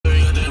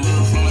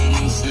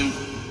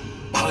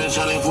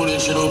tryna put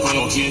this shit up on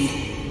your kid.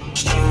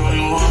 Stay on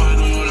your heart,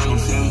 do you like a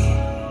film?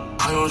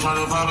 I was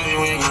tryna pop it, you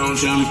ain't got no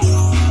chili.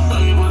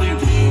 Everybody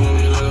pay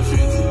me like a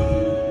 50.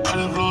 I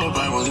just blow it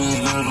back, but you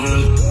ain't not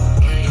really.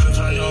 I ain't gotta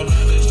try your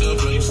best, they still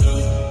play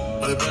silly.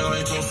 But the back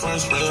like your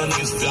first play, that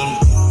nigga still me.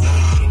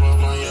 Put him on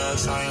my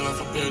ass, I ain't like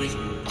a pity.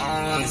 I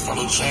don't really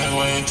follow chain,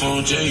 way into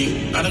a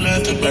jiggy. I done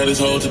met the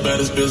baddest hoe, the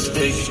baddest bitch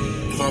picky.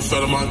 If I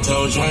fell on my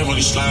toes, you ain't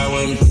really slide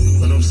with me.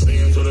 When I'm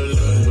singing to the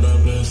left, but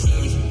I've been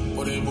silly.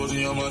 Put that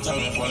booty on my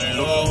tongue and fall in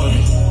love with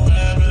me.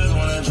 Bad bitches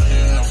wanna drink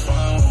and have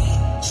fun with me.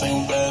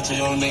 Sing bad to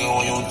your nigga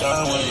when you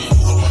done with me.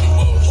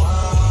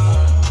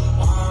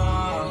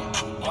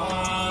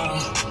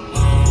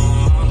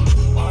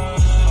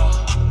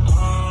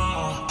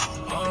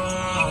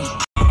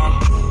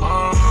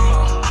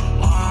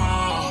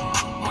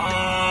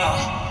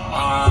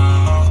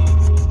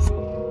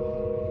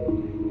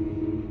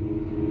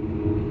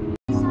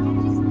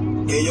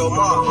 Yeah, yo,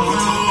 Mark.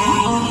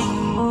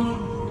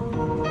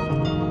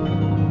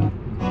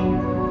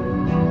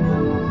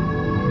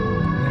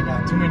 They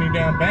got too many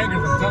damn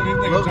bangers. I'm telling you,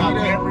 this nigga dropped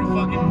every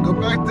fucking. Go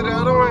back to the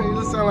other one. It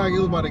just sound like it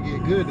was about to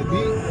get good. The beat.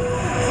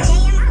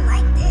 Damn, I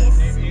like this.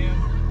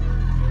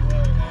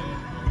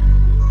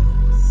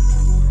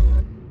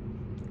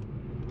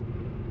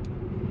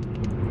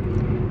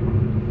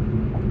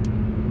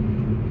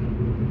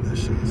 That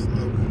shit is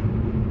lovely.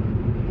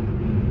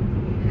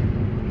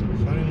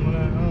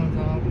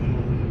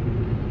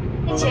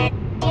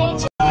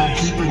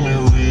 Keeping it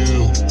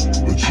real,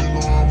 but you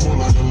know I'm more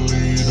like a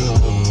leader.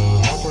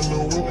 Hop in the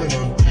whip and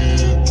I'm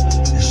dead.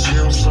 You see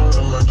I'm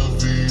starting like a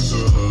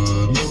visa.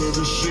 Know that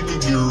this shit can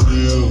get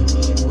real,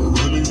 but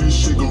really this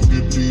shit gon'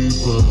 get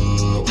deeper.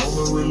 On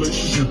the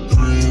relationship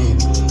thrill,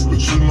 but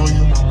you know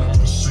you my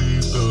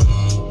mamacita.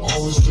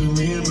 Always leave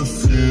me in the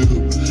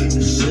field.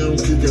 You see I'm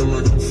kicking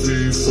like I'm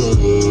FIFA.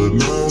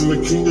 Now I'm the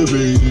king of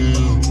the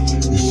hill.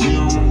 You see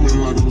I'm moving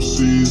like I'm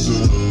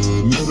Caesar.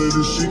 Know that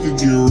this shit can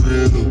get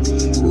real,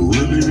 but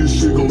really this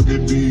shit gon'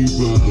 get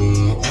deeper.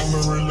 On the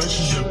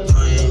relationship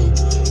thrill,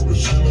 but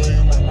you know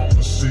you my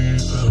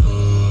mamacita.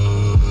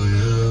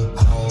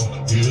 Yeah, oh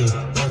yeah,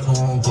 back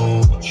on go.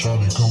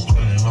 Shawty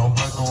complain, I'm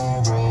back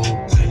on road.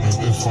 Ain't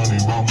nothing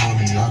funny about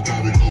money, I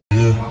gotta go.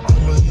 Yeah, I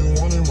know you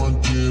wanted my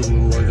kid,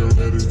 but like a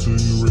letter to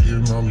you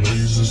written, my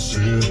laser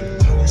said.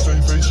 Don't stay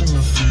facing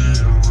the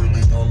fear, but really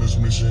on this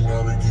mission,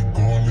 gotta keep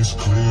going, it's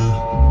clear.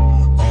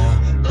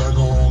 Back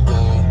on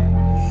go.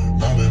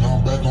 Now that I'm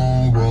back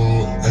on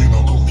road, ain't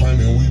no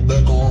complaining, we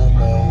back on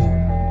mode.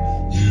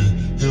 Yeah,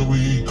 here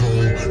we go.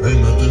 Ain't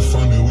nothing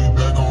funny, we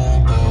back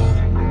on go.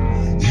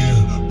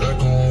 Yeah,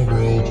 back on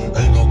road,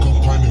 ain't no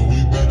complaining,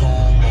 we back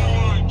on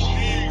mode.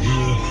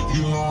 Yeah,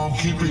 you know I'm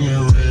keeping it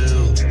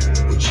real,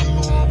 but you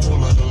know I'm more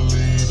like a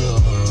leader.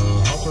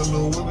 Hop in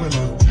the whip and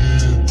I'm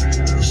dead.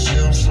 You see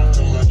I'm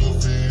sliding like a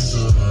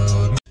visa.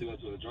 Went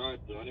to a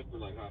drive-thru. I didn't feel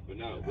like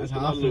hopping out. That's There's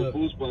how I little feel.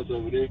 food spots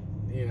over there.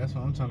 Yeah, that's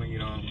what I'm trying to get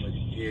on. But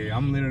yeah,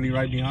 I'm literally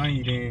right behind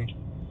you then.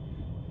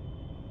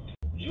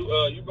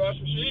 You brought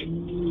some shit?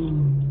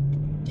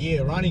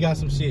 Yeah, Ronnie got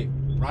some shit.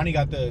 Ronnie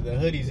got the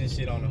hoodies and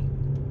shit on them.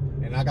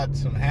 And I got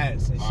some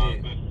hats and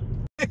shit.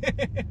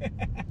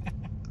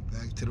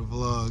 Back to the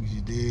vlogs,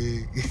 you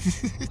dig?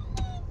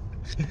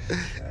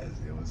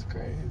 It was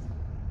crazy.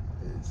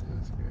 It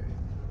was crazy.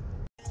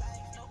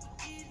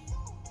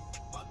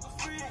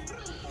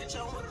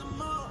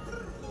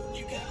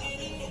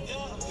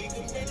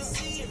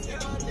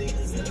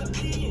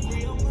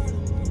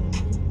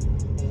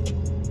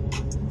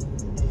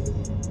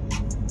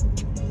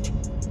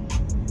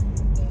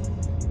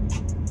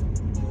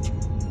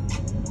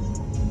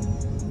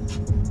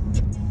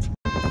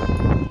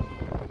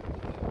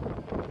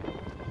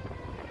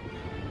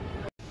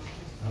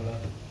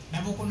 Me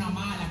busco una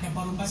mala que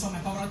por un beso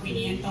me cobra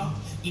 500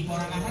 y por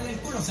agarrarle el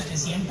culo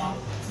 700.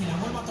 Si la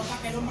vuelvo a tocar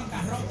quedo en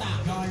bancarrota.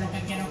 Yo lo que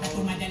quiero que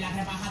tú me des la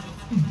rebaja.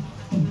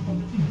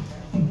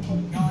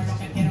 Yo lo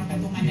que quiero que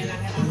tú me des la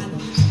rebaja.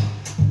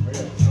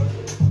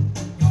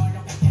 Yo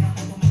lo que quiero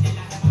que tú me des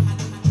la rebaja.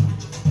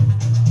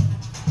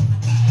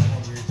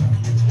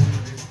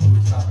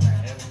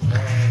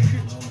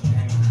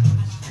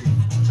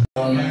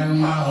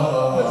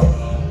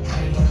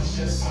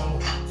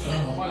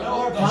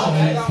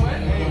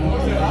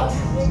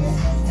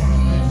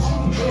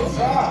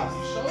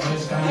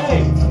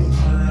 Hey!